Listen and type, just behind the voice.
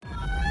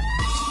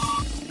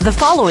The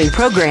following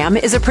program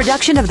is a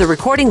production of the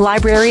Recording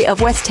Library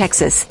of West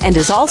Texas and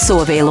is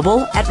also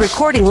available at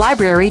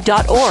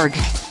recordinglibrary.org.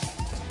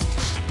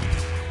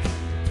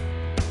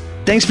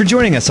 Thanks for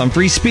joining us on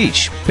Free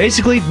Speech.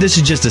 Basically, this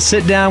is just a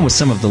sit down with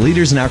some of the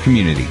leaders in our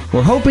community.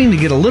 We're hoping to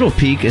get a little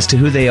peek as to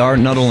who they are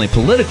not only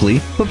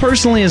politically, but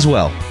personally as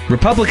well.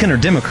 Republican or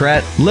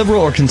Democrat,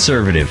 liberal or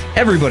conservative,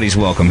 everybody's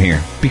welcome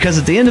here. Because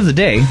at the end of the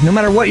day, no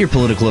matter what your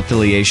political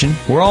affiliation,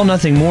 we're all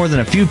nothing more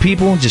than a few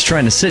people just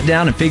trying to sit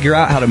down and figure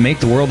out how to make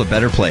the world a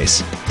better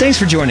place. Thanks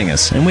for joining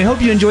us, and we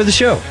hope you enjoy the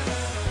show.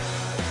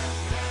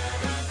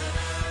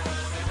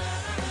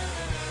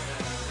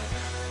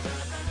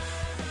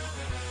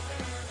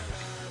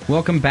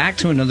 Welcome back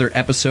to another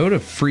episode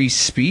of Free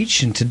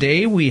Speech, and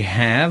today we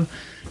have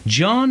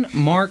John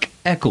Mark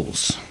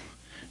Eccles.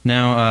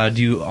 Now,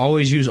 do you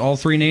always use all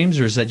three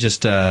names, or is that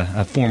just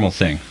a formal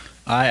thing?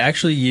 I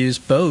actually use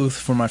both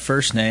for my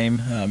first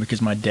name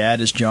because my dad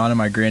is John and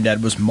my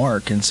granddad was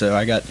Mark, and so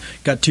I got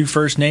two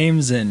first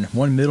names and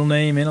one middle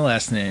name and a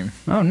last name.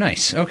 Oh,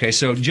 nice. Okay,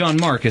 so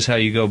John Mark is how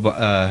you go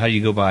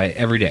by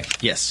every day.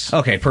 Yes.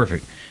 Okay,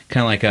 perfect.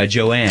 Kind of like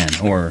Joanne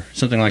or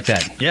something like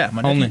that. Yeah,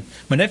 my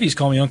nephews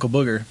call me Uncle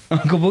Booger.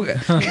 Uncle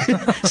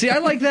Booger. See, I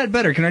like that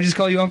better. Can I just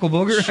call you Uncle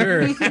Booger?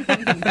 Sure.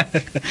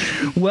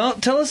 Well,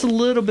 tell us a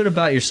little bit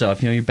about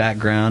yourself. You know, your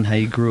background, how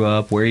you grew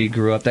up, where you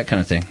grew up, that kind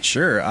of thing.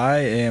 Sure. I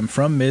am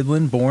from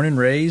Midland, born and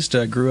raised.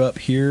 Grew up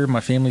here. My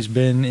family's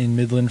been in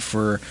Midland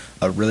for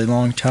a really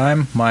long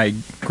time. My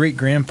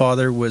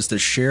great-grandfather was the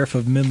sheriff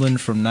of Midland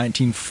from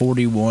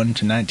 1941 to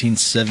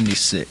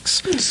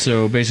 1976.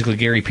 So basically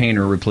Gary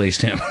Painter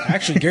replaced him.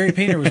 Actually, Gary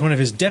Painter was one of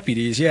his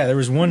deputies. Yeah, there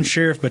was one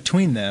sheriff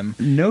between them.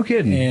 No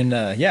kidding. And,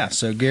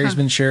 so Gary's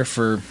been sheriff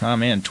for,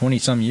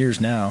 20-some years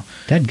now.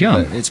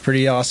 Dadgum. It's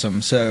pretty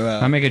awesome. So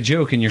I make a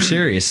joke and you're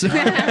serious.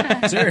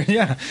 Sure,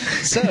 yeah.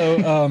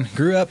 So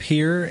grew up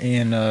here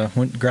and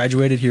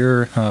graduated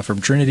here from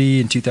Trinity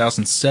in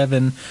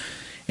 2007,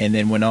 and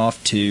then went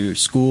off to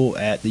school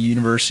at the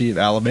University of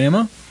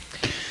Alabama,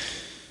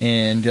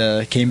 and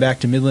came back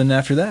to Midland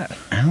after that.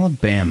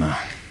 Alabama.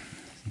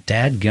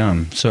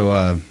 Dadgum.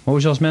 So what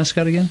was y'all's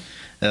mascot again?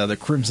 The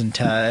Crimson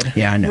Tide.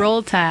 Yeah, I know.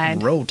 Roll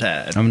Tide. Roll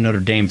Tide. I'm a Notre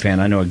Dame fan.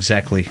 I know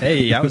exactly.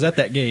 Hey, I was at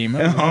that game.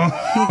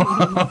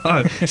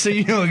 So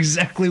you know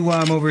exactly why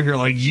I'm over here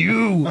like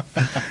you.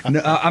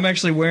 No, I'm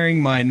actually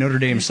wearing my Notre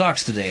Dame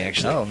socks today,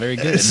 actually. Oh, very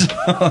good.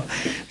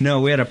 No,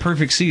 we had a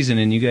perfect season,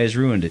 and you guys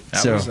ruined it.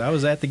 I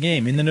was at the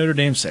game in the Notre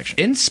Dame section.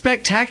 In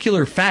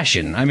spectacular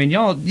fashion. I mean,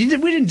 we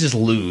didn't just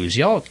lose.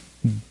 Y'all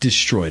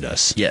destroyed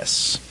us.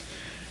 Yes.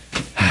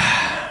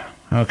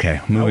 Okay,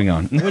 moving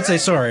on. I would say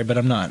sorry, but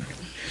I'm not.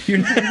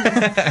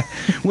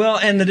 Well,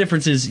 and the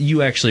difference is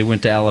you actually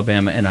went to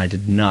Alabama, and I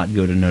did not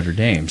go to Notre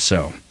Dame,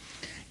 so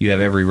you have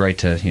every right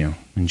to,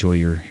 enjoy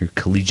your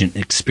collegiate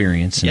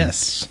experience.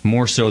 Yes.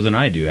 More so than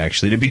I do,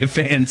 actually, to be a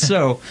fan.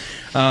 So,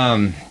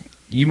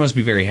 you must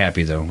be very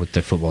happy, though, with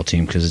the football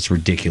team because it's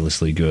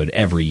ridiculously good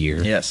every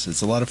year. Yes,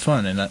 it's a lot of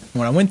fun. And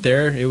when I went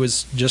there, it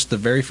was just the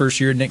very first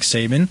year of Nick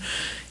Saban.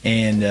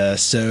 And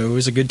so it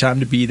was a good time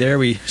to be there.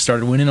 We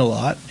started winning a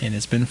lot, and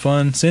it's been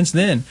fun since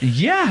then.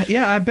 Yeah,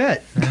 I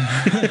bet.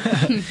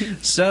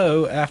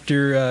 So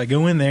after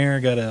going there,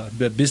 got a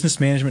business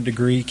management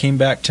degree, came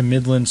back to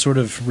Midland sort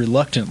of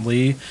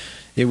reluctantly.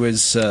 It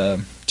was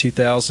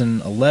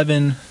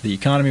 2011. The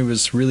economy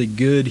was really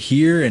good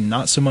here and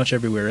not so much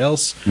everywhere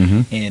else.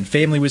 Mm-hmm. And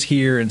family was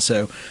here, and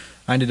so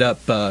I ended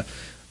up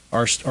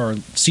our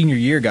senior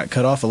year got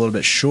cut off a little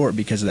bit short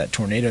because of that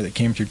tornado that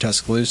came through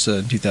Tuscaloosa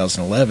in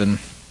 2011.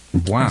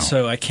 Wow! And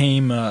so I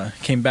came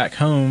back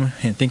home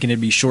and thinking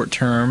it'd be short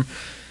term,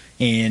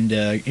 and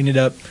ended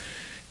up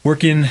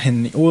working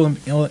in the oil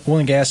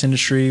and gas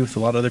industry with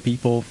a lot of other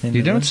people.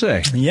 You don't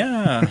say.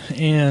 Yeah,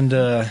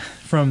 and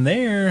from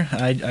there,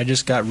 I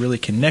just got really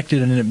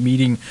connected and ended up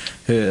meeting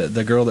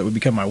the girl that would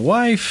become my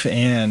wife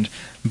and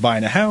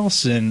buying a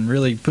house and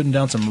really putting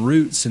down some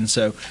roots. And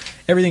so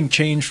everything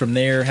changed from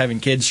there. Having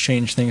kids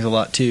changed things a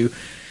lot too.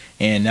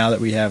 And now that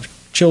we have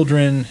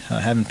children,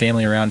 having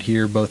family around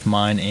here, both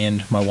mine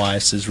and my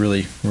wife's, is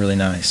really, really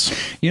nice.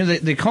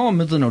 They call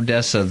Midland,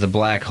 Odessa the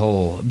black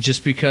hole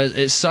just because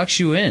it sucks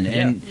you in.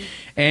 Yeah.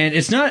 And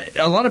it's not,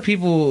 a lot of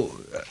people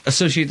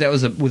associate that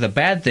with a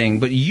bad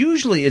thing, but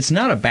usually it's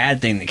not a bad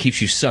thing that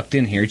keeps you sucked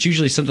in here. It's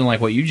usually something like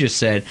what you just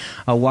said,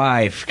 a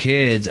wife,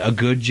 kids, a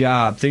good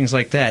job, things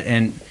like that.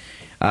 And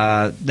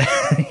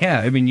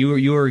yeah, I mean,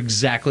 you are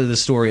exactly the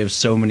story of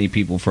so many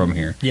people from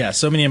here. Yeah,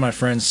 so many of my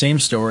friends, same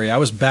story. I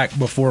was back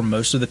before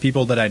most of the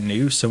people that I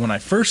knew, so when I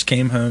first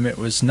came home, it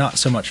was not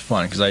so much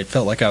fun because I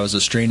felt like I was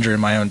a stranger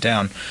in my own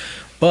town.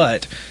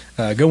 But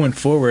going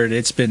forward,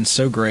 it's been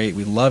so great.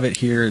 We love it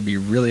here. It'd be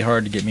really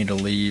hard to get me to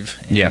leave.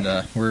 And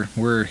yeah.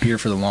 We're here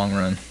for the long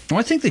run. Well,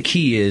 I think the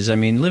key is, I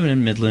mean, living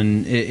in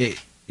Midland,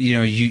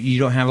 you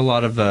don't have a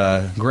lot of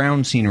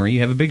ground scenery. You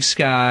have a big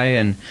sky,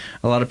 and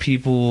a lot of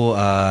people,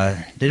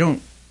 they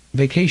don't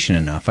vacation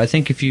enough. I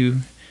think if you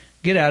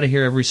get out of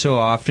here every so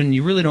often,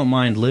 you really don't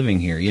mind living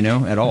here,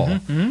 at all.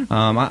 Mm-hmm.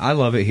 I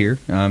love it here.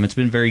 It's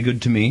been very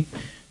good to me.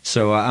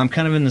 So I'm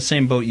kind of in the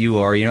same boat you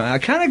are. I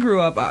kind of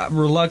grew up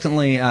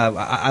reluctantly.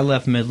 I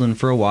left Midland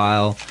for a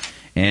while,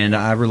 and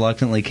I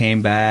reluctantly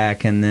came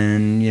back. And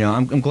then,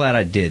 I'm glad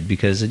I did,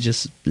 because it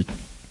just,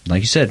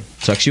 like you said,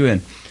 sucks you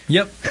in.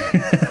 Yep.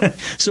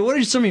 So what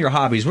are some of your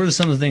hobbies? What are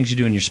some of the things you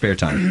do in your spare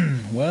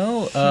time?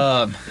 Well,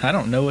 I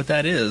don't know what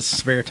that is,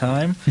 spare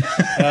time.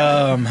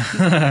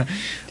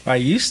 I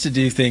used to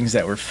do things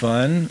that were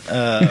fun.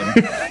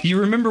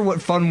 You remember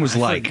what fun was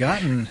like?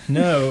 Forgotten.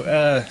 No.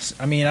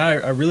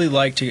 I really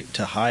like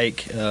to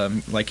hike.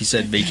 Like you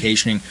said,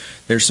 vacationing.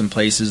 There's some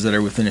places that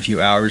are within a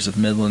few hours of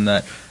Midland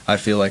that I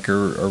feel like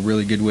are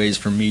really good ways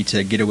for me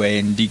to get away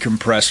and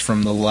decompress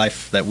from the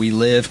life that we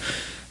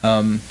live.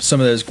 Some of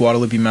those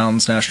Guadalupe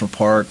Mountains National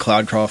Park,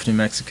 Cloudcroft, New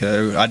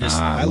Mexico.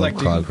 I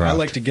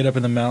like to get up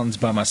in the mountains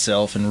by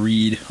myself and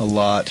read a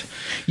lot.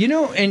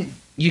 And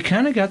you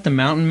kind of got the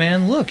mountain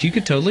man look. You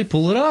could totally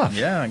pull it off.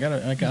 Yeah,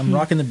 I'm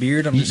rocking the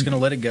beard. I'm just going to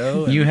let it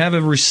go. You have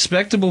a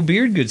respectable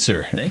beard, good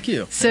sir. Thank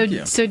you. So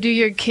do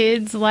your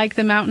kids like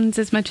the mountains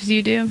as much as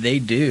you do? They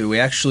do. We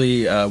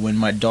actually, when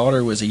my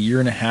daughter was a year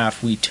and a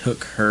half, we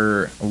took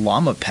her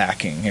llama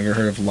packing. Have you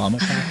ever heard of llama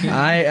packing?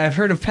 I've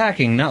heard of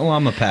packing, not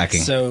llama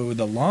packing. So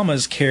the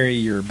llamas carry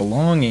your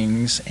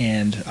belongings,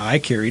 and I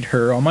carried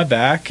her on my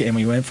back, and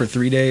we went for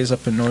 3 days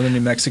up in northern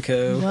New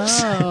Mexico.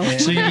 Whoa.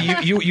 So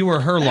you were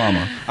her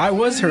llama. I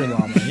was her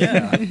llama,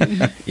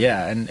 yeah.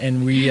 Yeah,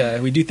 and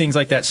we do things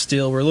like that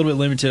still. We're a little bit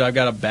limited. I've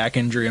got a back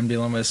injury I'm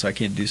dealing with, so I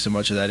can't do so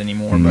much of that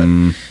anymore.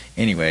 But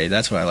anyway,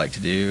 that's what I like to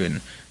do.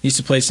 And used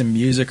to play some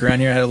music around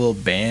here. I had a little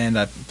band.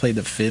 I played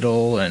the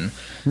fiddle. And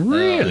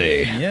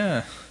Really?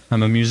 Yeah.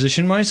 I'm a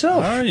musician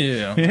myself. Are you?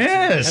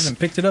 Yes. I haven't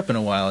picked it up in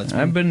a while.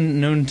 I've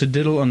been known to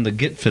diddle on the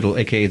git fiddle,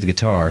 a.k.a. the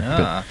guitar.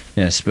 Ah.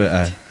 But, yes,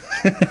 but...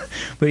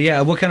 but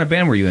yeah, what kind of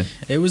band were you in?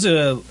 It was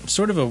a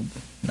sort of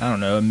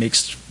a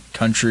mixed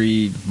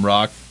country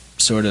rock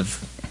sort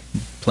of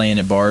playing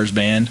at bars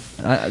band.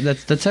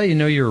 That's how you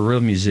know you're a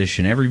real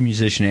musician. Every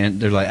musician,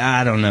 they're like,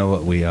 I don't know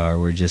what we are.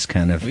 We're just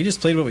kind of... We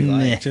just played what we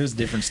liked. It was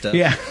different stuff.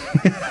 Yeah.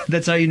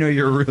 That's how you know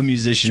you're a real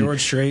musician.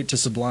 George Strait to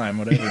Sublime,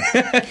 whatever.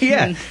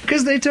 Yeah,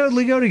 because they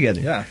totally go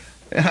together. Yeah.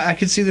 I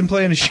could see them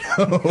playing a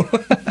show.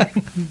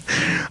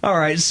 All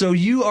right, so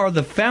you are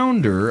the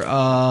founder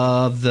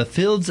of The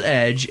Field's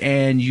Edge,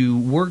 and you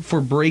work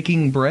for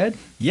Breaking Bread?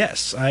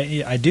 Yes,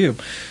 I do.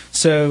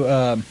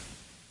 So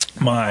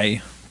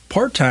my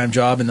part-time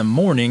job in the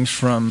mornings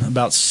from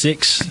about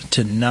 6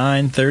 to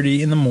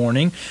 9:30 in the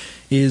morning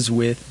is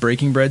with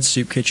Breaking Bread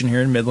Soup Kitchen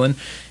here in Midland,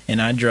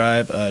 and I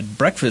drive a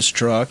breakfast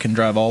truck and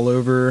drive all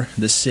over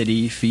the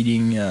city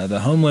feeding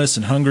the homeless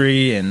and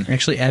hungry. And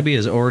actually, Abby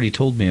has already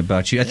told me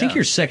about you. I think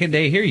your second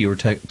day here, you were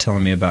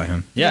telling me about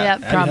him. Yeah,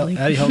 probably.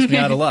 Abby helps me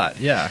out a lot.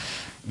 Yeah.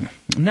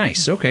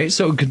 Nice. Okay,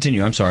 so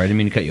continue. I'm sorry, I didn't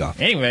mean to cut you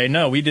off. Anyway,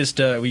 no, we just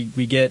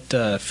we get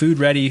food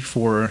ready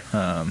for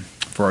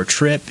our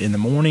trip in the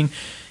morning,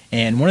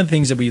 and one of the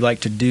things that we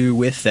like to do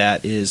with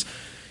that is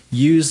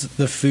use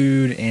the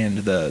food and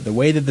the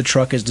way that the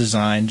truck is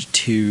designed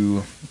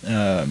to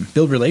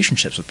build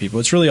relationships with people.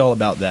 It's really all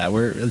about that.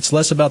 It's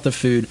less about the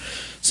food.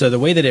 So the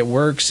way that it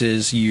works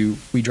is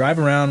we drive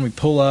around, we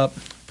pull out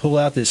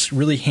this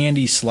really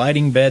handy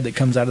sliding bed that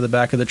comes out of the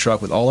back of the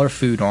truck with all our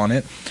food on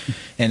it,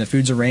 and the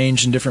food's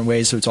arranged in different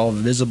ways so it's all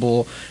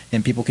visible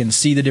and people can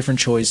see the different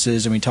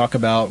choices. And we talk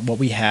about what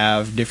we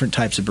have, different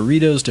types of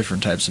burritos,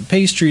 different types of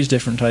pastries,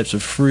 different types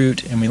of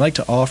fruit, and we like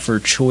to offer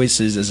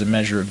choices as a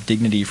measure of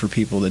dignity for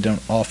people that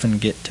don't often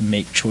get to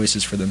make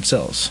choices for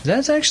themselves.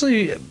 That's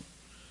actually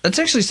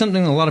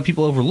something a lot of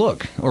people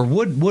overlook, or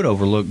would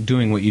overlook.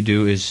 Doing what you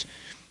do is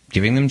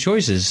giving them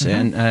choices,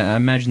 and I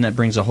imagine that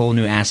brings a whole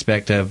new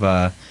aspect of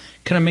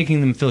kind of making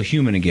them feel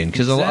human again,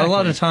 because a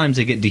lot of times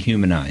they get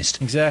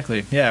dehumanized.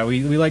 Exactly. Yeah,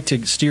 we like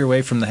to steer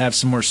away from the have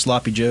some more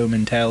sloppy Joe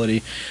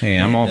mentality. Hey,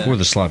 I'm all for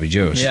the sloppy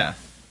Joes. Yeah.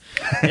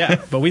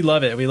 Yeah, but we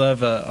love it. We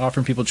love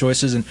offering people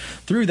choices, and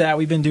through that,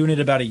 we've been doing it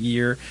about a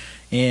year,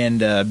 and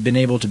been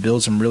able to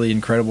build some really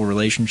incredible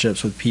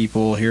relationships with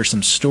people. Hear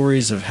some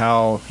stories of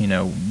how,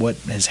 what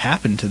has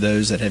happened to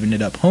those that have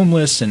ended up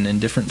homeless and in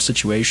different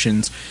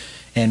situations,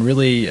 and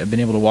really been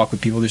able to walk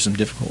with people through some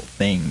difficult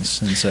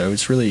things. And so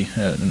it's really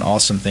an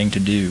awesome thing to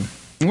do.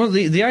 Well,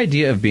 the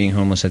idea of being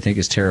homeless, I think,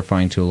 is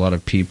terrifying to a lot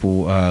of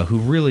people who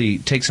really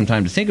take some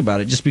time to think about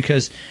it, just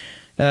because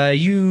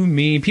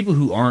me, people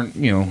who aren't,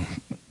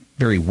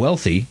 very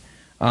wealthy,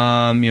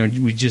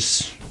 we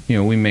just,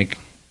 we make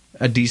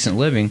a decent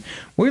living.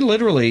 We're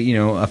literally,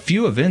 a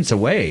few events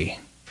away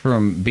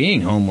from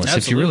being homeless.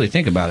 Absolutely. If you really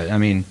think about it. I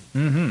mean,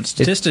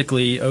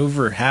 statistically,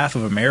 over half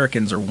of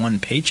Americans are one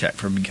paycheck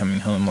from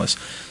becoming homeless.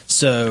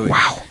 So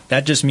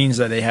that just means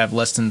that they have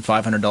less than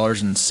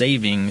 $500 in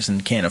savings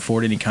and can't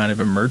afford any kind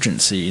of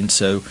emergency. And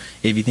so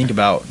if you think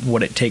about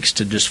what it takes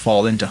to just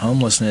fall into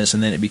homelessness,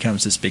 and then it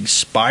becomes this big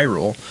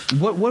spiral.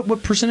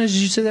 What percentage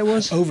did you say that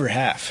was? Over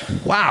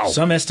half. Wow.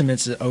 Some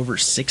estimates over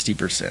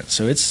 60%.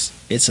 So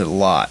it's a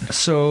lot.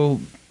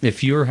 So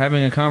if you're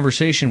having a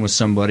conversation with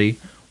somebody,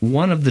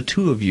 one of the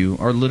two of you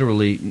are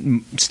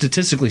literally,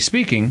 statistically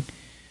speaking,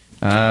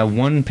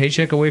 one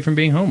paycheck away from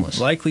being homeless.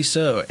 Likely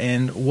so.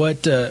 And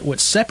what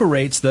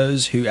separates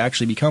those who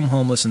actually become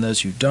homeless and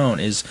those who don't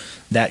is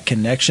that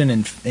connection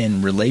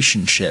and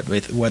relationship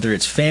with whether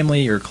it's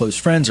family or close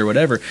friends or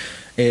whatever.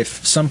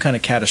 If some kind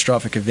of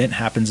catastrophic event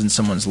happens in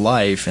someone's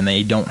life and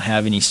they don't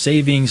have any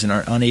savings and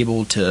are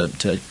unable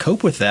to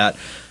cope with that,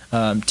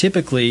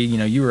 typically,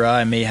 you or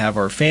I may have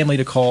our family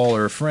to call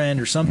or a friend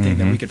or something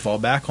that we could fall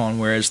back on,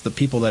 whereas the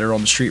people that are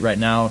on the street right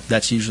now,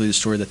 that's usually the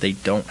story that they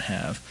don't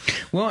have.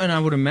 Well, and I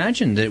would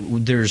imagine that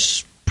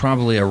there's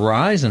probably a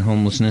rise in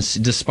homelessness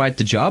despite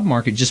the job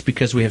market just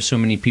because we have so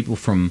many people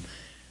from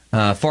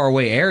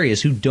faraway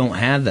areas who don't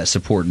have that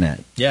support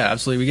net. Yeah,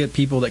 absolutely. We get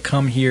people that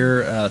come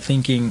here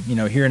thinking,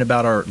 hearing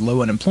about our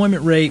low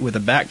unemployment rate with a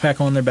backpack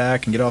on their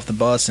back and get off the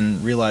bus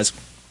and realize,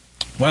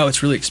 wow,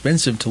 it's really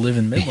expensive to live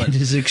in Midland.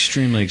 It is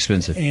extremely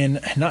expensive. And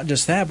not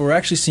just that, but we're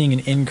actually seeing an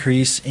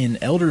increase in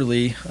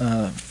elderly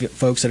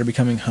folks that are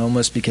becoming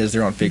homeless because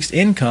they're on fixed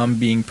income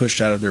being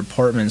pushed out of their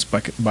apartments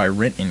by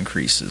rent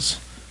increases.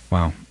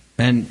 Wow.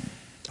 And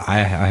I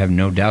have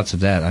no doubts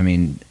of that. I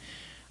mean,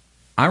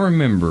 I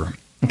remember,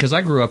 because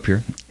I grew up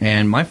here,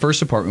 and my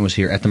first apartment was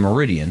here at the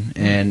Meridian,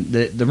 and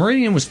the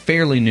Meridian was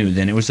fairly new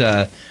then. It was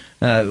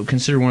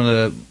considered one of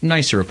the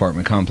nicer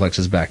apartment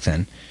complexes back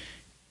then.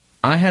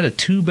 I had a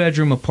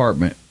 2-bedroom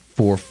apartment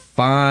for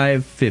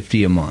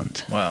 $550 a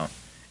month. Wow.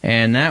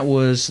 And that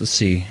was,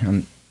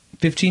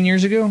 15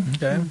 years ago?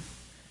 Okay.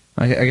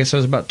 I guess I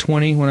was about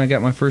 20 when I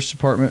got my first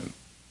apartment.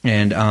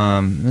 And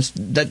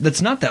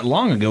that's not that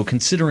long ago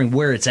considering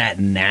where it's at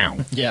now.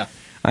 Yeah.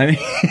 I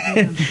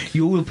mean,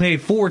 you will pay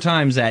 4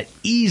 times that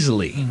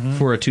easily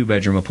for a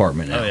 2-bedroom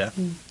apartment now. Oh, yeah.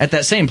 At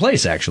that same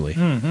place, actually.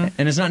 And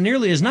it's not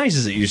nearly as nice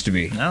as it used to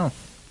be. No.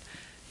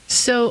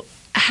 So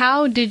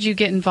how did you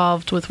get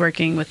involved with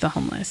working with the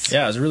homeless?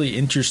 Yeah, it was a really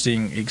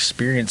interesting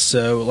experience.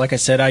 So, like I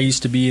said, I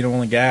used to be in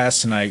oil and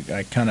gas, and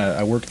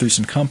I worked through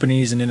some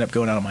companies and ended up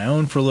going out on my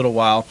own for a little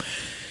while.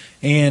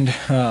 And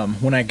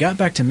when I got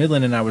back to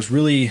Midland and I was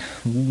really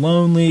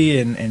lonely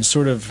and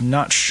sort of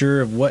not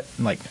sure of what,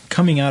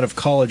 coming out of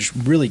college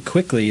really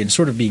quickly and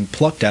sort of being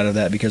plucked out of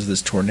that because of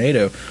this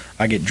tornado,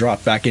 I get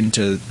dropped back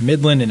into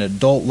Midland and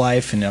adult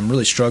life, and I'm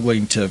really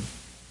struggling to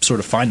sort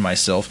of find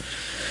myself.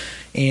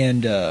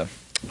 And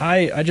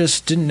I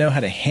just didn't know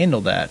how to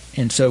handle that.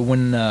 And so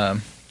when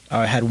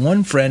I had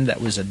one friend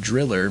that was a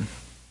driller,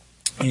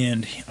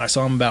 and I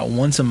saw him about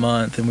once a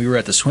month, and we were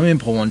at the swimming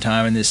pool one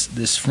time, and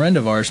this friend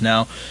of ours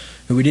now,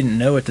 who we didn't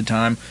know at the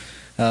time,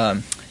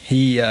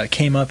 he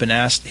came up and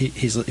asked,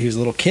 he was a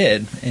little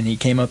kid, and he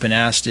came up and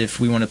asked if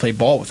we wanted to play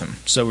ball with him.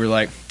 So we were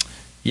like,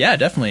 yeah,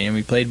 definitely. And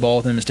we played ball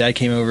with him. His dad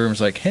came over and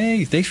was like,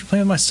 hey, thanks for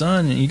playing with my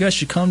son, and you guys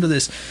should come to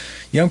this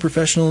Young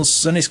Professionals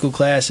Sunday School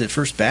class at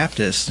First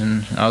Baptist.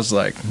 And I was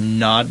like,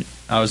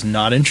 I was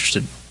not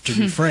interested. To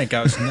be frank,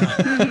 I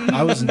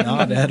was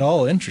not at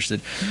all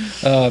interested.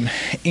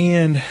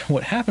 And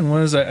what happened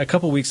was a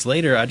couple weeks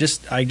later, I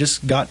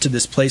just got to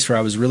this place where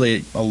I was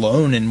really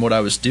alone in what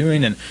I was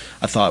doing, and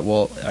I thought,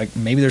 well,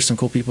 maybe there's some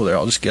cool people there.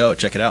 I'll just go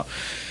check it out.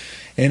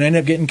 And I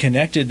ended up getting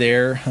connected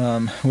there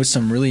with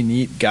some really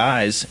neat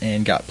guys,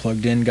 and got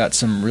plugged in, got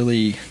some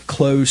really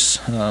close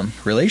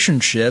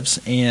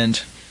relationships.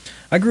 And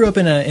I grew up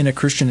in a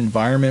Christian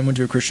environment, went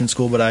to a Christian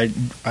school, but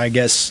I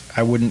guess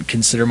I wouldn't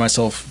consider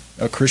myself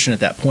a Christian at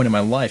that point in my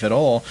life at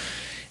all.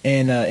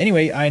 And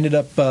anyway, I ended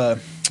up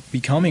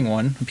becoming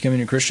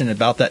a Christian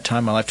about that time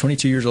in my life,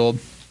 22 years old.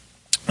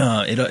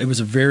 It was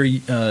a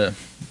very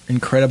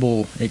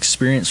incredible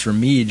experience for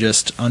me,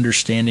 just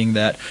understanding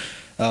that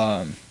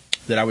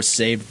I was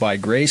saved by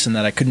grace and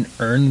that I couldn't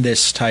earn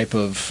this type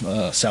of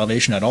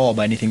salvation at all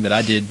by anything that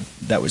I did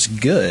that was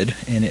good.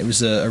 And it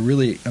was a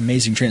really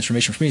amazing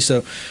transformation for me.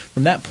 So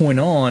from that point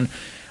on,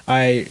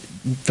 I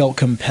felt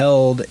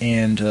compelled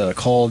and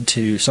called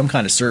to some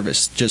kind of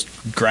service just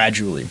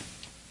gradually.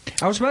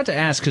 I was about to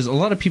ask, because a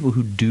lot of people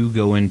who do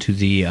go into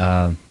the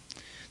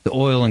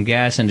oil and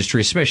gas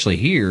industry, especially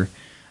here,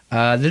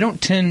 they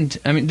don't tend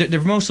 – I mean,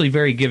 they're mostly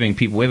very giving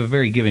people. We have a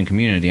very giving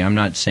community. I'm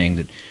not saying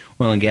that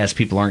oil and gas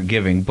people aren't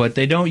giving, but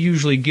they don't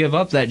usually give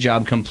up that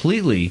job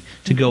completely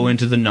to go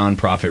into the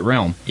nonprofit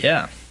realm.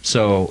 Yeah.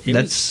 So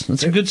that's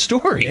a good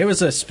story. It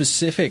was a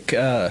specific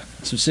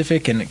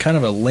and kind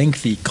of a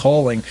lengthy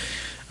calling.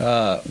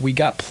 We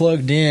got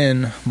plugged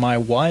in. My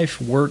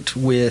wife worked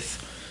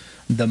with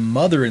the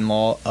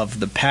mother-in-law of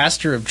the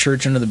pastor of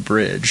Church Under the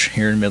Bridge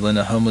here in Midland,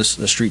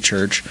 a street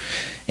church,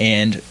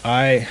 and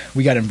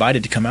we got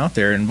invited to come out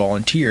there and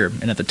volunteer.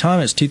 And at the time,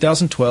 it was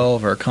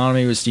 2012. Our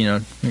economy was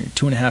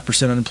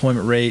 2.5%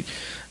 unemployment rate,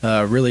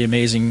 really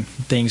amazing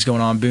things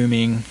going on,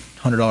 booming.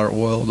 $100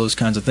 oil, those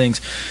kinds of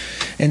things.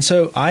 And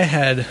so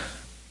I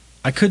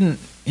couldn't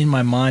in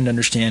my mind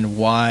understand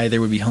why there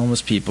would be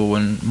homeless people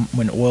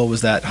when oil was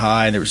that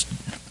high. There was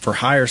for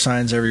hire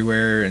signs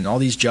everywhere and all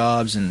these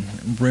jobs and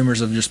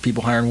rumors of just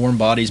people hiring warm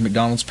bodies,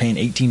 McDonald's paying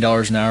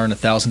 $18 an hour and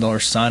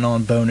 $1,000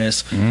 sign-on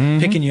bonus,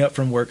 picking you up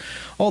from work,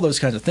 all those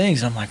kinds of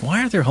things. And I'm like, why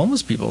aren't there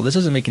homeless people? This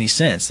doesn't make any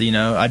sense.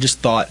 I just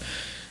thought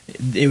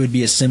it would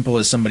be as simple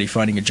as somebody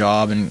finding a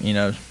job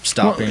and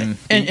stopping. Well,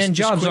 and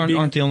jobs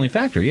aren't the only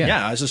factor.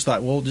 Yeah. I just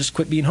thought, well, just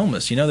quit being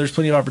homeless. There's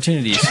plenty of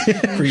opportunities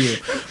for you.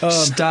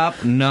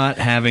 Stop not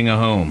having a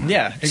home.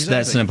 Yeah, exactly. It's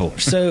that simple.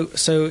 So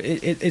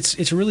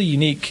it's really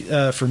unique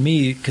for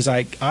me because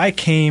I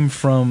came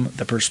from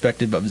the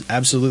perspective of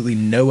absolutely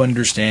no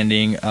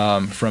understanding,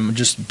 from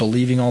just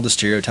believing all the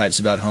stereotypes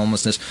about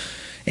homelessness.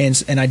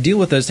 And I deal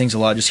with those things a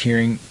lot, just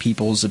hearing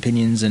people's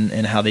opinions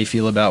and how they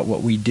feel about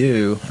what we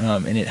do.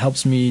 And it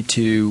helps me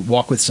to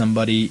walk with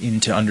somebody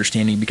into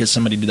understanding because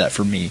somebody did that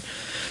for me.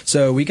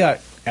 So we got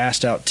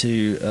asked out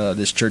to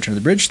this Church Under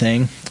the Bridge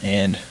thing,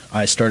 and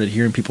I started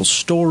hearing people's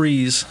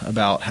stories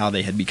about how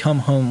they had become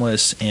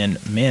homeless. And,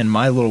 man,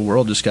 my little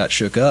world just got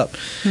shook up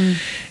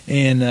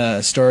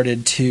and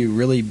started to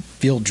really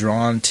feel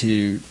drawn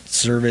to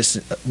service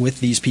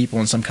with these people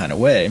in some kind of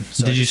way.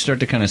 So did you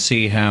start to kind of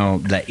see how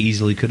that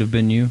easily could have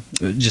been you,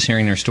 just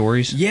hearing their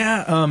stories?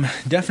 Yeah,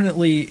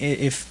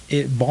 definitely.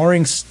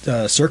 Barring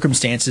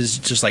circumstances,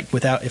 just like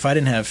if I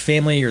didn't have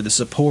family or the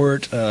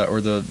support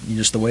or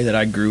just the way that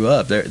I grew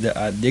up,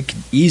 it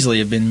could easily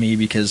have been me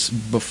because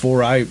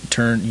before I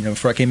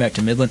came back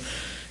to Midland,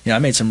 I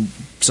made some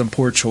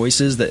poor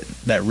choices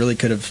that really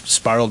could have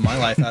spiraled my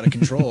life out of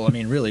control. I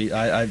mean, really,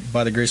 I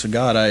by the grace of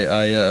God,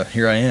 I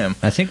here I am.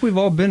 I think we've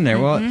all been there.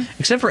 Well,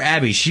 except for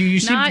Abby, you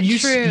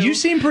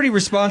seem pretty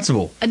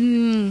responsible. I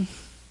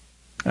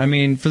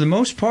mean, for the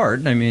most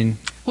part. I mean,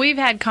 we've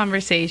had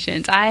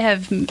conversations. I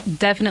have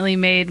definitely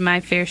made my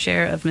fair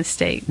share of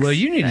mistakes. Well,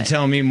 you need to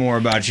tell me more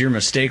about your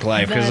mistake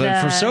life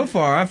because for so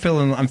far, I'm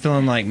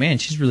feeling like, man,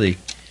 she's really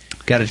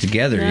got it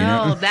together.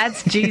 No,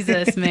 that's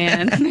Jesus,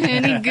 man.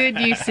 Any good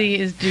you see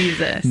is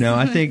Jesus. No,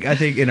 I think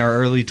in our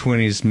early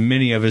 20s,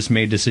 many of us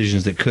made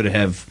decisions that could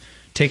have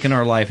taken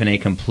our life in a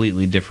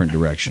completely different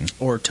direction.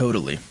 Or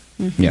totally.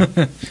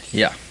 Yeah.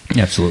 Yeah.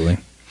 Absolutely.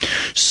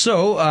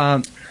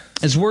 So,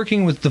 as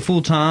working with the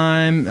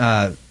full-time,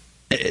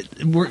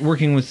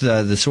 working with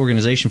this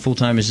organization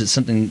full-time, is it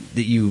something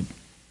that you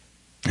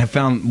have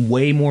found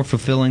way more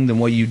fulfilling than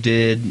what you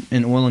did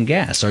in oil and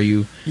gas? Are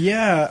you?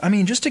 Yeah, I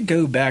mean, just to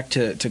go back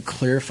to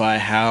clarify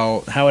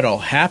how it all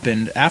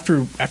happened,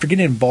 after getting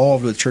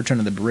involved with Church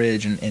Under the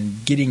Bridge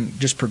and getting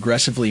just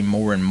progressively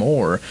more and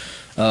more,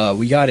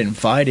 we got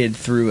invited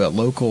through a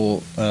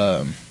local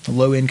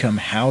low-income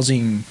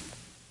housing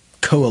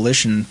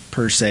coalition,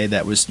 per se,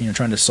 that was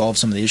trying to solve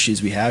some of the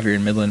issues we have here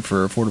in Midland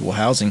for affordable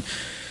housing.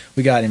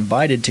 We got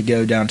invited to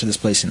go down to this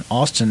place in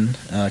Austin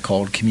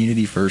called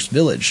Community First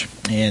Village,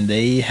 and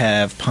they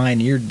have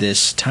pioneered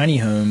this tiny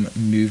home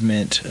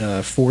movement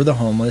for the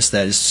homeless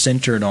that is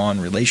centered on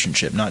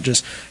relationship, not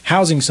just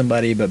housing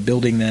somebody, but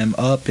building them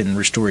up and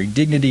restoring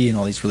dignity and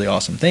all these really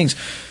awesome things.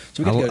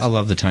 So I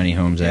love the tiny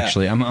homes. Yeah.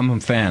 Actually, I'm a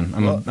fan.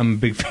 I'm a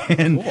big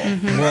fan. Cool.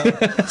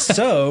 Well,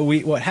 so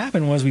what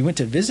happened was we went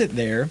to visit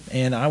there,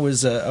 and I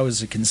was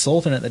a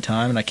consultant at the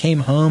time, and I came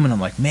home and I'm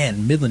like,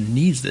 man, Midland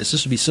needs this.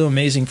 This would be so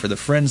amazing for the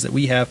friends that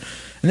we have.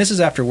 And this is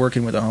after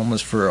working with the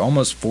homeless for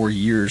almost 4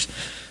 years,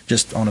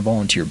 just on a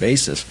volunteer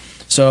basis.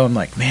 So I'm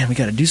like, man, we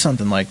got to do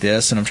something like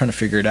this, and I'm trying to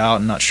figure it out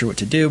and not sure what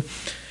to do.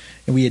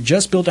 And we had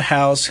just built a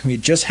house, we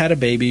had just had a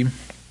baby,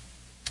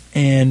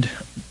 and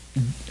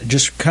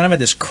just kind of at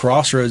this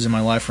crossroads in my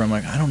life where I'm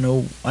like, I don't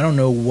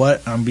know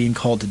what I'm being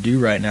called to do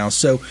right now.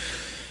 So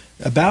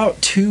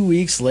about 2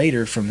 weeks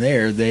later from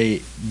there,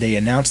 they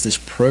announced this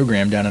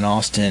program down in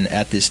Austin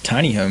at this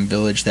tiny home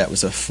village that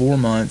was a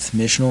 4-month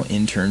missional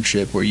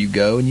internship where you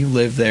go and you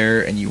live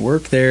there and you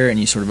work there and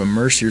you sort of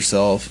immerse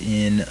yourself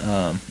in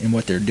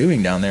what they're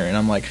doing down there. And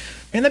I'm like,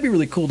 man, that'd be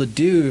really cool to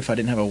do if I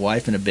didn't have a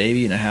wife and a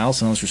baby and a house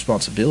and all this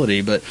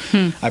responsibility. But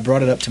I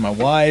brought it up to my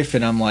wife,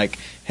 and I'm like,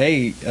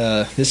 hey,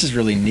 this is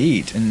really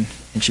neat. And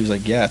she was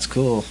like, yeah, it's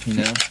cool, and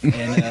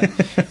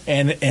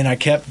I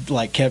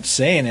kept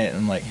saying it, and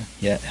I'm like,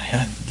 yeah,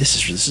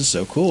 this is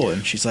so cool.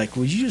 And she's like,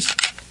 would you just,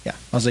 yeah.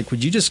 I was like,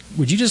 would you just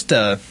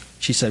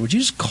she said, would you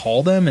just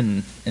call them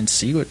and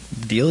see what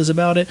the deal is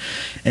about it?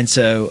 And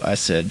so I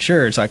said,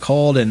 sure. So I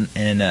called and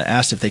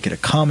asked if they could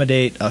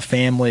accommodate a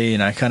family,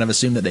 and I kind of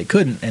assumed that they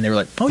couldn't. And they were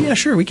like, oh, yeah,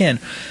 sure, we can.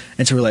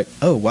 And so we're like,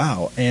 oh,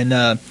 wow.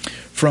 And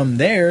from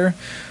there,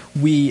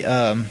 we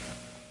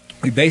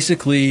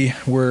basically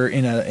were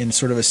in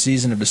sort of a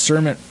season of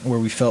discernment where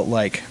we felt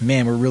like,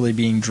 man, we're really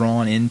being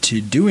drawn into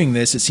doing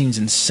this. It seems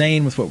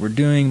insane with what we're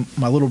doing.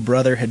 My little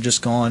brother had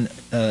just gone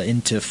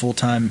into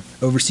full-time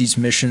overseas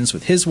missions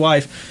with his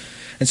wife.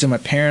 And so my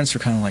parents were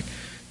kind of like,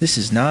 this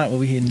is not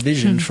what we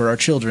envisioned for our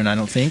children, I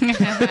don't think.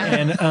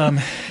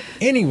 And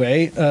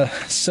anyway,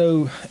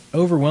 so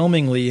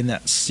overwhelmingly in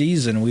that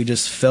season, we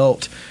just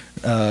felt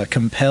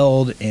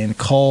compelled and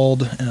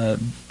called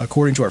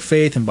according to our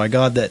faith and by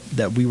God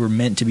that we were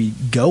meant to be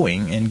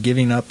going and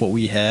giving up what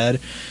we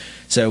had.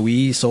 So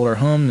we sold our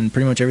home and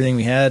pretty much everything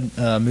we had,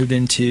 moved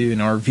into an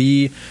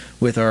RV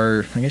with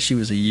our, I guess she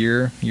was a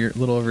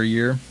little over a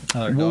year.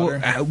 Well,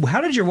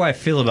 how did your wife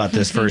feel about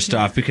this first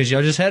off? Because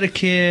y'all just had a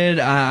kid,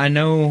 I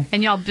know.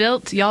 And y'all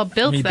built the built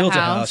house. A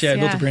house. Yeah, I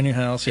built a brand new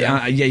house.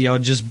 Yeah, y'all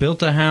just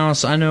built a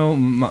house. I know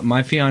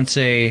my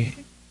fiance,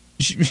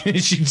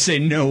 she'd say,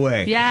 no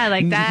way. Yeah,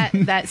 like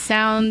that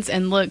sounds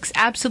and looks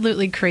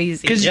absolutely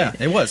crazy. Yeah,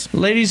 it was.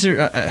 Ladies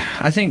are,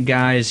 I think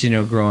guys,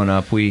 growing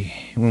up, when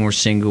we're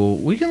single,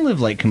 we can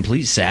live like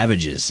complete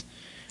savages.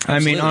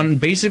 Absolutely. I mean, on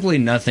basically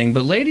nothing,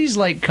 but ladies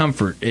like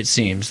comfort, it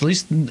seems. At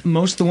least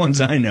most of the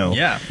ones I know.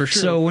 Yeah, for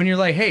sure. So when you're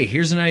like, hey,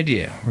 here's an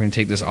idea. We're going to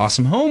take this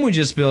awesome home we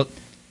just built,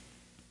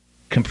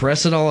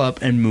 compress it all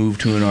up, and move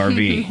to an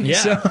RV.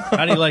 Yeah.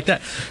 How do you like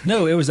that?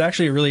 No, it was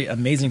actually a really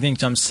amazing thing.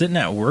 So I'm sitting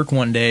at work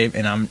one day,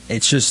 and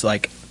it's just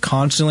like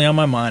constantly on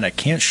my mind. I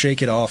can't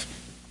shake it off.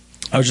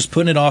 I was just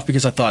putting it off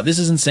because I thought, this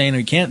is insane.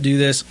 We can't do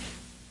this.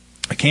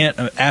 I can't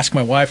ask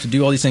my wife to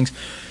do all these things.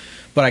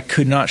 But I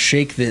could not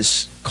shake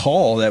this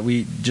call that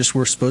we just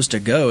were supposed to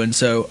go. And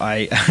so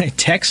I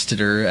texted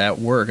her at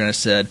work, and I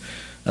said,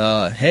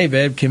 hey,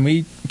 babe, can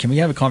we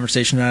have a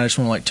conversation tonight? I just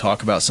want to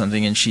talk about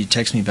something. And she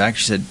texted me back.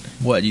 She said,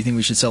 what, do you think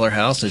we should sell our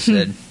house? I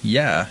said,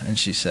 yeah. And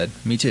she said,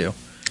 me too.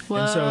 Whoa.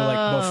 And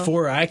so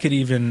before I could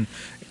even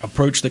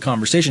approach the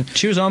conversation,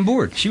 She was on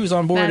board. she was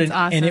on board. That's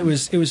awesome. And it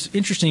was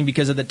interesting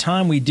because at the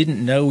time we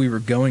didn't know we were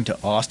going to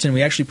Austin.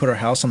 We actually put our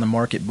house on the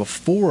market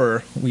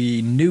before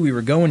we knew we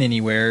were going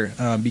anywhere,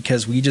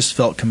 because we just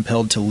felt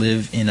compelled to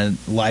live in a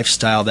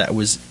lifestyle that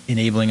was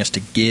enabling us to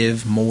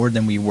give more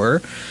than we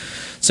were.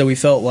 So we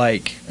felt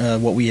like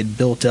what we had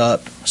built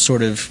up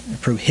sort of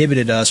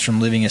prohibited us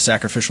from living a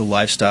sacrificial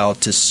lifestyle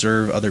to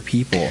serve other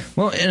people.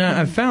 Well, and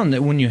I've found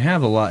that when you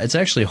have a lot, it's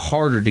actually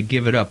harder to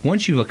give it up.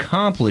 Once you've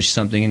accomplished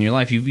something in your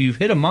life, you've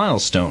hit a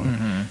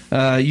milestone.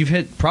 You've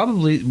hit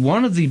probably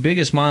one of the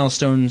biggest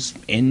milestones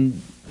in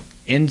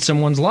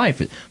someone's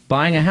life.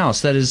 Buying a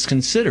house, that is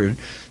considered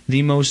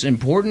the most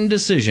important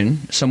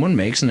decision someone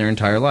makes in their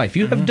entire life.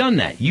 You have done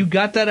that. You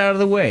got that out of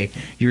the way.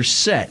 You're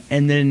set,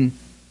 and then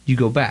you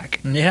go back.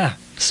 Yeah.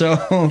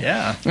 So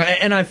Yeah.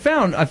 And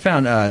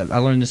I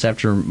learned this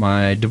after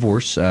my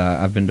divorce.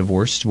 I've been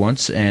divorced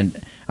once,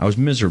 and I was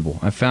miserable.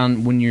 I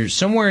found when you're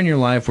somewhere in your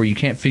life where you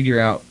can't figure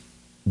out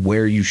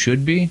where you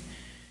should be,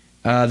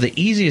 the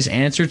easiest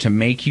answer to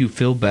make you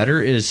feel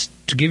better is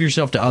to give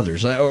yourself to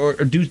others, or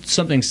do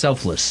something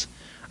selfless.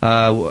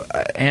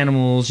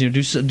 Animals,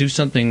 do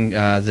something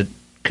that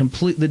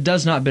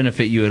does not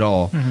benefit you at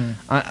all.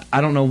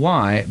 I don't know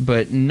why,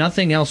 but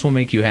nothing else will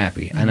make you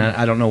happy, and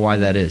I don't know why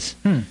that is.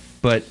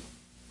 But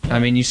I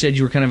mean, you said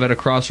you were kind of at a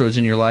crossroads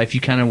in your life.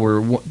 You kind of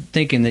were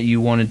thinking that you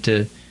wanted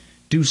to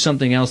do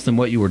something else than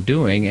what you were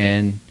doing,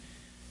 and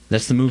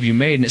that's the move you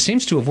made, and it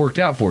seems to have worked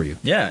out for you.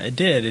 Yeah, it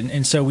did,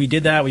 and so we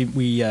did that.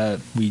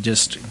 We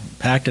just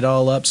packed it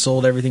all up,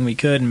 sold everything we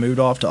could, and moved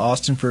off to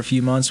Austin for a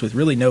few months with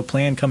really no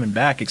plan coming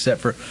back,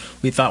 except for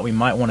we thought we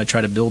might want to try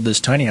to build this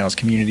tiny house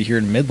community here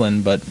in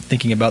Midland, but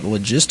thinking about the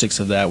logistics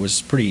of that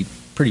was pretty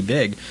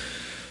big.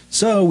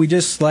 So we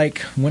just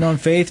went on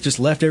faith, just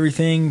left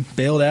everything,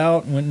 bailed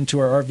out, went into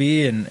our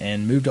RV,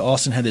 and moved to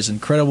Austin. Had this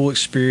incredible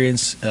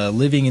experience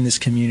living in this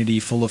community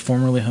full of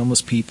formerly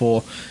homeless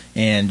people,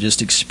 and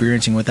just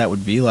experiencing what that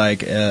would be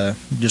like.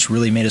 Just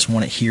really made us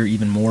want to hear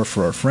even more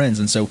for our friends.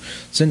 And so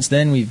since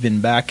then, we've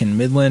been back in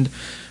Midland.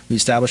 We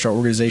established our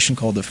organization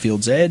called the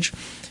Field's Edge.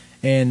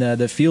 And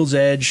the Field's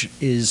Edge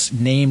is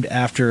named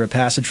after a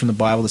passage from the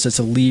Bible that says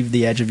to leave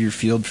the edge of your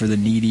field for the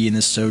needy and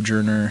the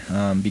sojourner,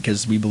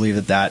 because we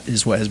believe that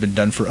is what has been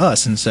done for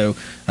us. And so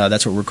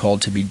that's what we're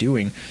called to be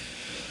doing.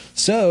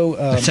 So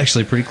That's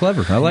actually pretty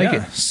clever. I like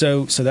it.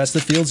 So that's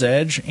the Field's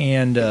Edge.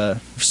 And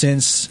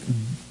since,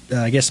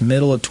 I guess,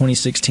 middle of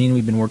 2016,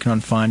 we've been working on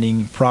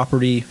finding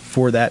property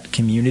for that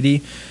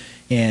community.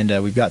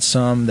 And we've got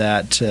some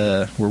that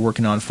we're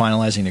working on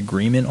finalizing an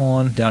agreement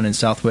on down in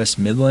southwest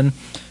Midland.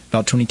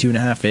 About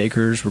 22.5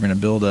 acres. We're going to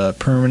build a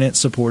permanent,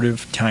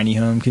 supportive tiny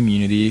home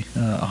community,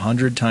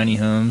 100 tiny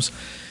homes,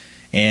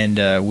 and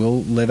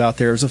we'll live out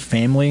there as a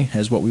family,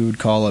 as what we would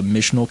call a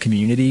missional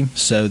community,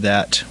 so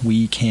that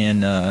we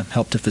can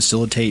help to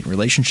facilitate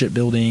relationship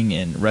building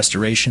and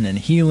restoration and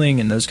healing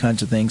and those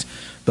kinds of things,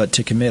 but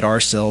to commit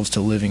ourselves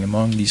to living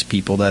among these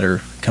people that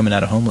are coming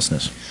out of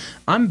homelessness.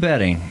 I'm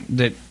betting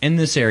that in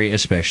this area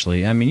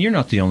especially, I mean, you're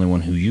not the only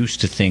one who used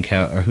to think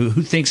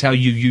who thinks how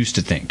you used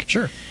to think.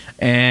 Sure.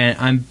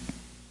 And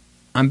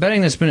I'm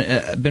betting that's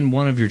been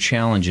one of your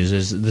challenges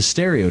is the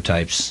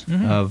stereotypes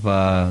of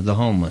the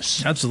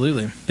homeless.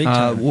 Absolutely. Big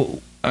time.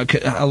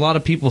 A lot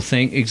of people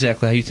think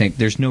exactly how you think.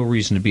 There's no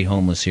reason to be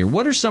homeless here.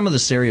 What are some of the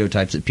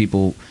stereotypes that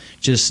people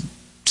just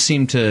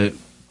seem to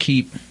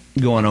keep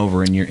going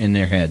over in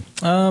their head?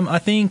 I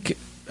think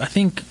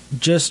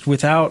just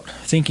without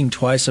thinking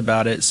twice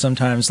about it,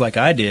 sometimes like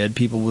I did,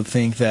 people would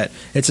think that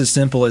it's as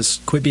simple as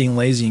quit being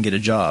lazy and get a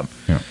job.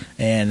 Yeah.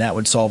 And that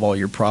would solve all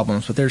your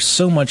problems. But there's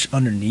so much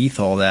underneath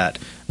all that.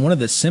 One of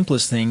the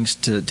simplest things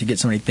to get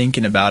somebody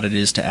thinking about it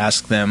is to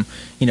ask them,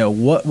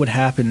 what would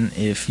happen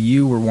if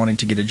you were wanting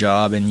to get a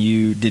job and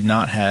you did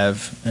not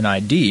have an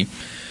ID?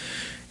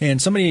 And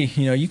somebody,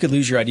 you could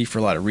lose your ID for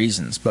a lot of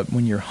reasons, but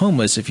when you're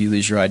homeless, if you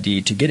lose your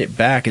ID, to get it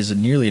back is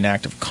nearly an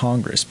act of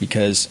Congress,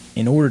 because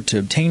in order to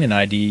obtain an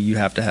ID, you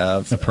have to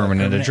have a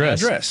permanent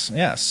address.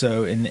 Yeah.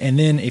 So, and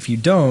then if you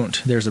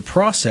don't, there's a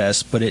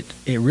process, but it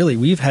really,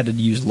 we've had to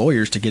use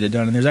lawyers to get it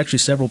done. And there's actually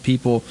several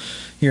people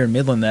here in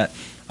Midland that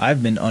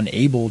I've been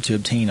unable to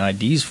obtain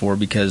IDs for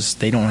because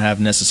they don't have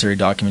necessary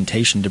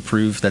documentation to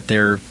prove that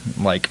they're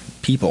like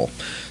people.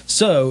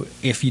 So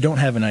if you don't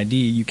have an ID,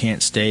 you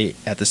can't stay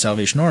at the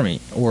Salvation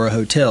Army or a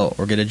hotel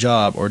or get a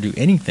job or do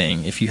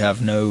anything if you have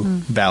no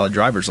valid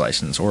driver's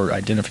license or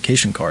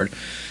identification card.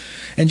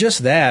 And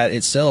just that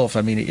itself,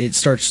 I mean, it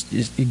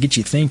gets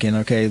you thinking,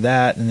 okay,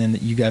 that, and then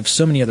you have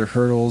so many other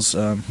hurdles,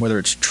 whether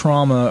it's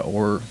trauma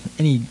or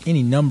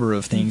any number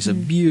of things,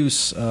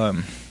 abuse.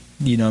 One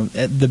of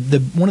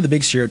the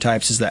big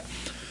stereotypes is that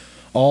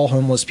all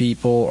homeless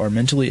people are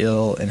mentally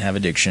ill and have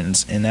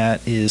addictions, and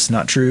that is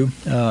not true.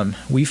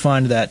 We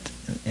find that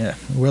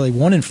really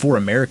 1 in 4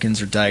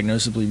 Americans are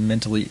diagnosably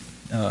mentally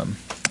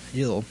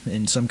ill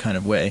in some kind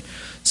of way.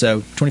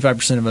 So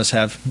 25% of us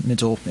have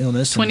mental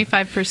illness.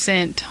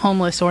 25%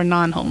 homeless or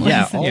non-homeless.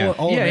 Yeah,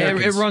 all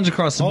Americans. It runs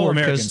across the board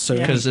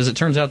because as it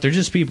turns out, they're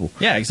just people.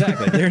 Yeah,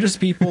 exactly. They're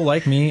just people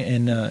like me,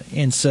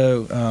 and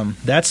so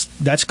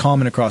that's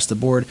common across the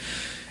board.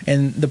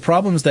 And the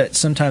problems that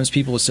sometimes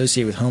people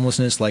associate with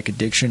homelessness, like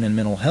addiction and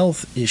mental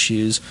health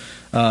issues,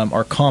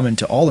 are common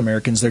to all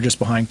Americans. They're just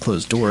behind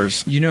closed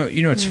doors.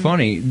 It's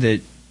funny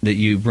that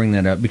you bring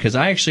that up, because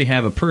I actually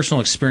have a personal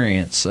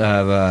experience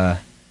of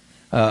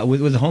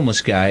with a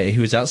homeless guy who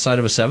was outside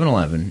of a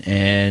 7-Eleven,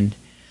 and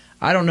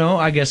I don't know.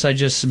 I guess I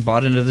just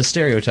bought into the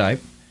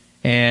stereotype,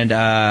 and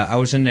I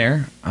was in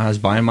there. I was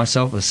buying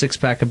myself a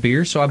 6-pack of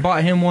beer, so I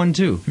bought him one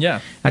too.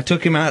 Yeah, I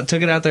took it out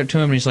there to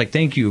him, and he's like,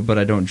 "Thank you, but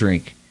I don't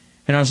drink."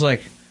 And I was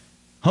like,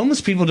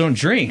 homeless people don't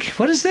drink.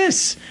 What is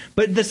this?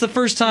 But that's the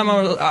first time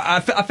I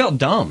felt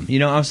dumb.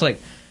 I was like,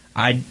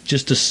 I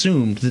just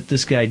assumed that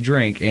this guy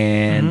drank,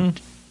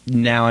 and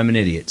now I'm an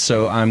idiot.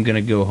 So I'm going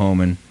to go home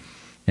and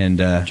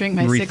drink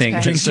my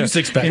rethink. Drink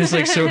 6-pack. And it's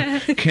like, so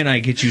can I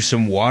get you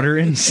some water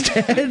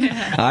instead?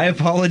 I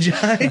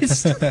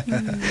apologize.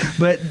 But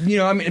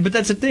but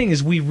that's the thing,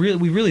 is we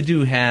really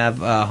do have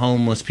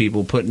homeless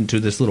people put into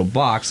this little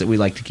box that we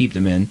like to keep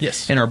them in.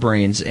 Yes. In our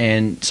brains,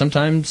 and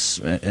sometimes,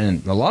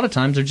 and a lot of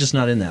times, they're just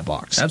not in that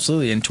box.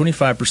 Absolutely, and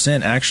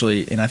 25%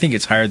 actually, and I think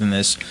it's higher than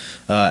this,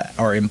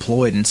 are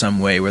employed in some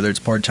way, whether it's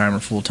part-time or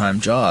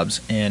full-time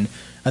jobs. And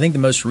I think the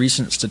most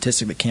recent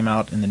statistic that came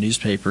out in the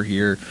newspaper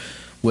here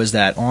was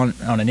that on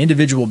an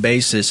individual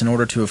basis, in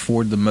order to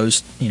afford the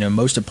most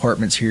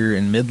apartments here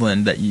in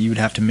Midland, that you would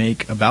have to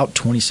make about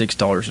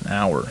 $26 an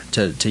hour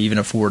to even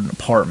afford an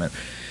apartment.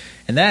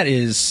 And that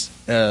is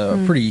a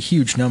pretty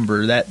huge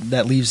number.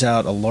 That leaves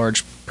out a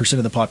large percent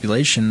of the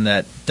population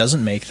that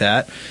doesn't make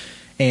that.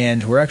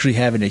 And we're actually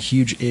having a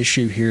huge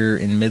issue here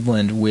in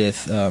Midland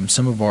with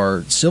some of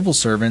our civil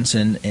servants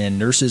and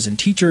nurses and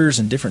teachers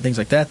and different things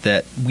like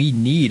that we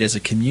need as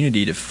a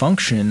community to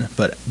function,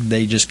 but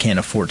they just can't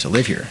afford to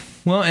live here.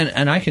 Well,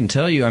 and I can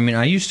tell you, I mean,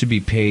 I used to be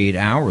paid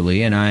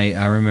hourly, and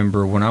I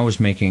remember when I was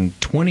making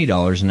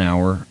 $20 an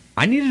hour,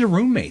 I needed a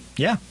roommate.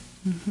 Yeah.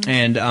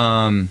 And,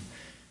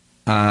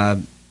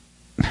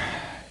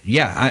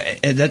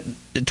 that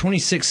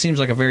 26 seems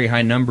like a very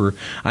high number.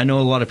 I know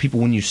a lot of people,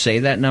 when you say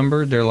that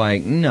number, they're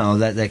like, no,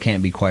 that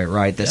can't be quite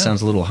right. That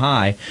sounds a little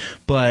high.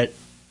 But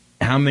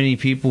how many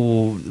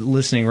people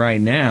listening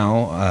right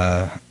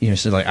now,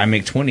 say like, I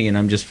make 20 and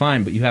I'm just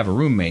fine, but you have a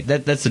roommate.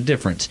 That's the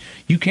difference.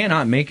 You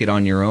cannot make it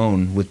on your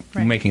own with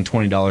making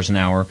 $20 an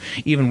hour,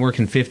 even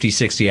working 50,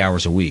 60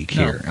 hours a week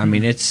here. I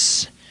mean,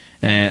 it's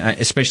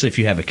especially if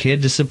you have a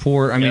kid to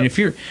support. I mean, if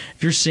you're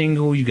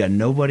single, you got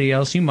nobody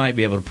else, you might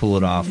be able to pull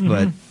it off,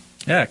 but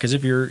yeah, because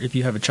if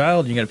you have a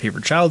child, you got to pay for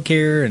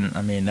childcare, and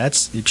I mean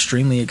that's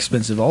extremely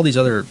expensive. All these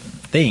other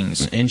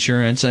things,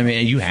 insurance. I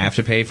mean, you have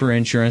to pay for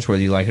insurance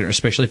whether you like it, or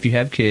especially if you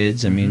have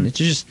kids. I mean, it's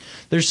just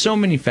there's so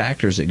many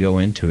factors that go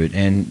into it,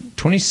 and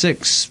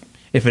 26,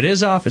 if it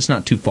is off, it's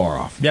not too far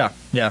off. Yeah,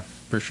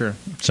 for sure.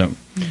 So,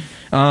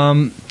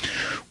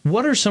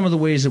 what are some of the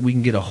ways that we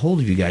can get a hold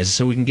of you guys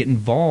so we can get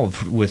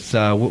involved with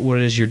what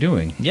it is you're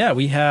doing? Yeah,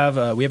 we have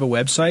a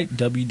website,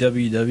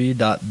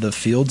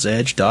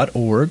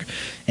 www.thefieldsedge.org,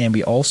 and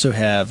we also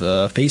have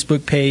a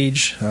Facebook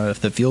page,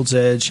 The Fields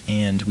Edge,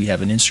 and we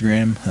have an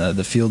Instagram,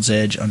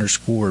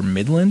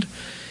 @thefieldsedge_Midland,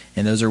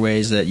 and those are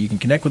ways that you can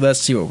connect with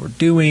us, see what we're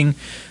doing.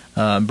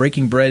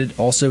 Breaking Bread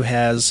also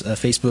has a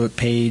Facebook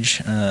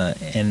page,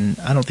 and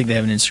I don't think they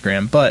have an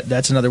Instagram, but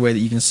that's another way that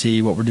you can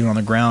see what we're doing on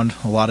the ground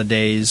a lot of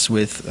days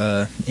with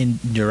in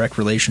direct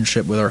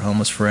relationship with our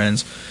homeless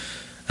friends.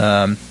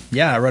 I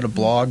write a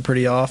blog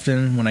pretty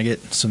often when I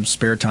get some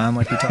spare time,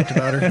 like we talked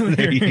about earlier.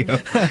 There you go.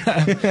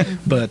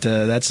 But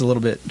that's a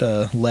little bit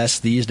less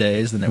these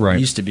days than it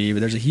used to be. But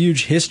there's a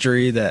huge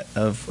history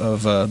of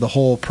the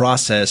whole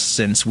process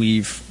since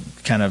we've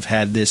kind of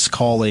had this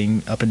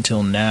calling up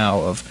until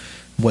now of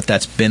what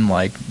that's been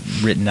like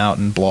written out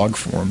in blog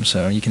form.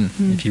 So you can,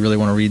 if you really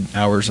want to read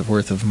hours of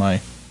worth of my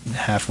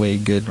halfway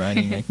good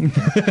writing.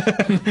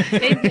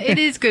 It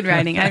is good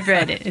writing. I've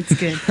read it. It's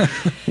good.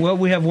 Well,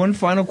 we have one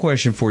final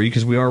question for you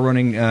because we are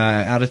running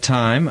out of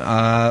time.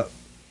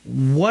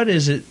 What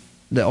is it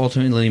that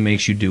ultimately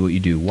makes you do what you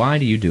do? Why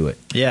do you do it?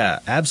 Yeah,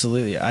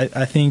 absolutely.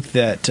 I think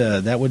that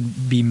that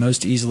would be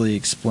most easily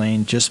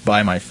explained just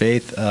by my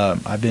faith.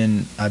 I've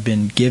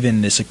been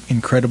given this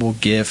incredible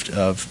gift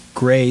of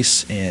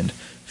grace and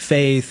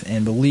faith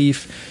and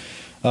belief.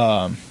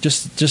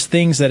 Just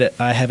things that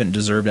I haven't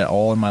deserved at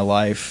all in my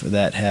life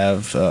that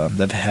have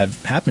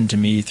happened to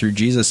me through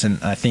Jesus,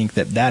 and I think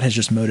that has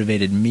just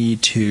motivated me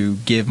to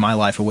give my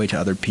life away to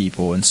other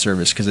people in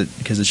service because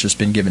it's just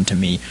been given to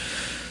me.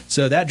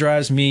 So that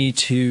drives me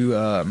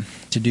to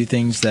do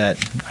things that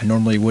I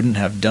normally wouldn't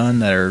have done,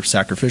 that are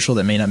sacrificial,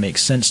 that may not make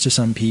sense to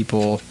some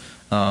people.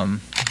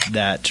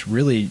 That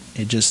really,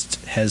 it just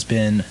has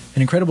been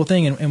an incredible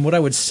thing. And what I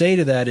would say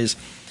to that is,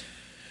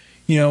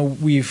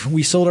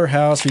 we sold our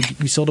house,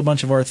 we sold a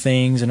bunch of our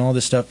things and all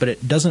this stuff, but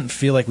it doesn't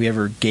feel like we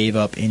ever gave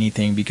up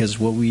anything, because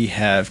what we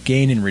have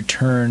gained in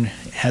return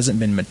hasn't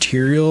been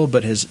material,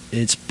 but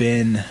it's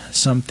been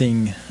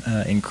something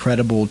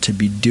incredible to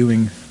be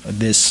doing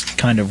this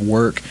kind of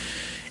work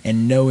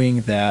and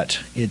knowing that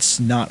it's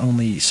not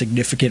only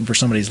significant for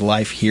somebody's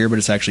life here, but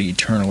it's actually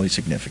eternally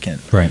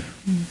significant. Right.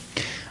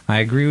 I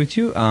agree with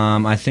you.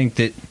 I think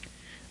that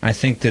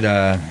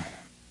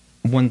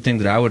one thing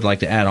that I would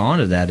like to add on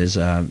to that is,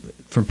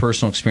 from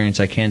personal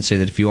experience, I can say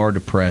that if you are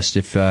depressed,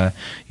 if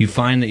you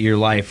find that your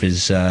life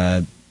is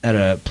at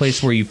a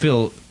place where you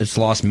feel it's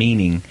lost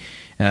meaning,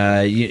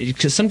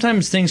 because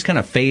sometimes things kind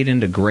of fade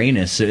into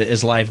grayness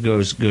as life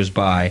goes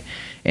by,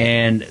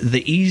 and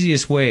the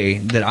easiest way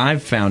that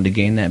I've found to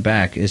gain that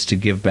back is to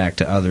give back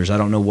to others. I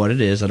don't know what it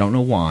is, I don't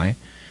know why,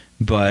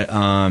 but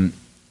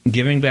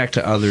giving back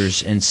to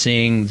others and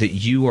seeing that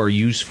you are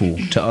useful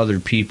to other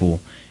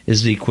people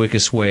is the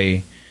quickest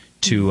way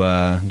to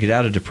get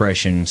out of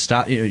depression.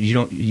 Stop.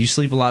 You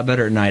sleep a lot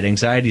better at night.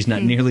 Anxiety is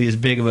not nearly as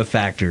big of a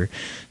factor.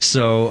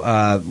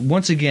 So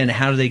once again,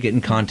 how do they get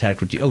in contact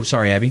with you? Oh,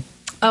 sorry, Abby.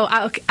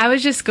 Oh, I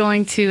was just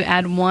going to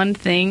add one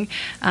thing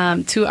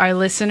to our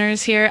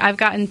listeners here. I've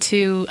gotten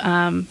to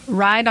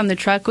ride on the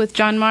truck with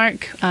John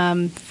Mark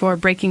for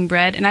Breaking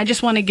Bread, and I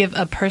just want to give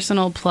a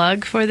personal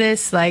plug for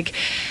this.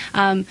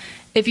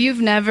 If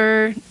you've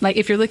never,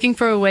 if you're looking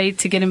for a way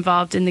to get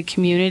involved in the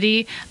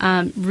community,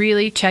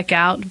 really check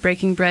out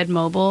Breaking Bread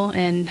Mobile,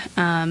 and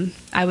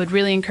I would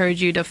really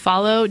encourage you to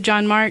follow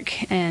John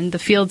Mark and the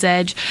Field's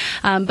Edge.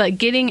 But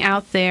getting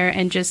out there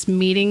and just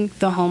meeting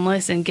the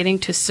homeless and getting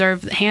to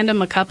hand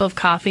them a cup of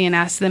coffee and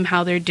ask them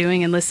how they're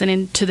doing and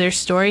listening to their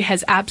story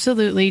has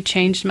absolutely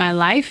changed my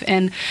life.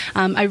 And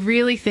I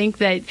really think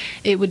that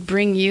it would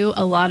bring you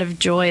a lot of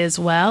joy as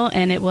well,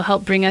 and it will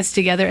help bring us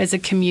together as a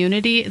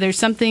community. There's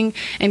something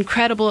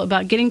incredible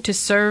about getting to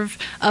serve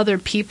other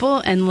people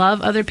and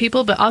love other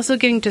people, but also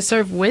getting to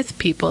serve with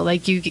people.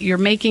 You're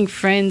making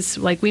friends,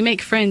 we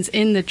make friends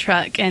in the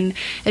truck, and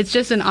it's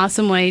just an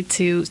awesome way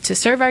to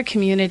serve our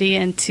community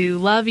and to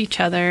love each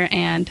other.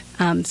 And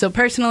so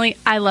personally,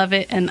 I love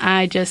it, and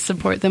I just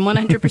support them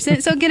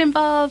 100%. So get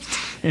involved.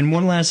 And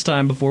one last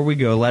time before we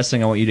go, last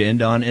thing I want you to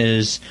end on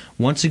is,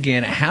 once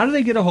again, how do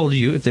they get a hold of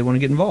you if they want to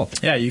get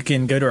involved? Yeah, you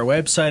can go to our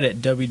website at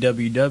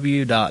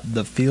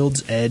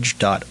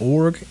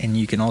www.thefieldsedge.org, and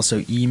you can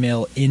also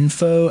email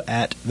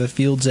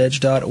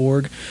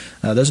info@thefieldsedge.org.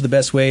 Those are the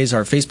best ways.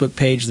 Our Facebook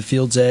page, The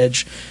Field's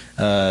Edge,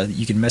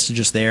 you can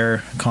message us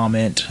there,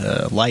 comment,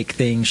 like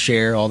things,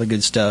 share, all the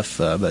good stuff.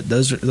 But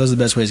those are the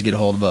best ways to get a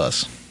hold of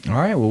us. All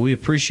right. Well, we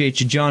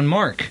appreciate you, John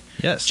Mark.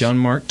 Yes. John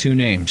Mark, 2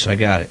 names. I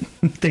got it.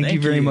 Thank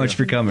you very much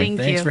for coming.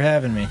 Thanks for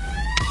having me.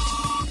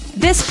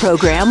 This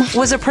program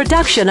was a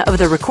production of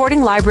the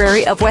Recording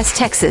Library of West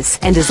Texas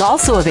and is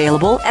also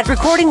available at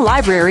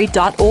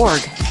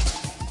recordinglibrary.org.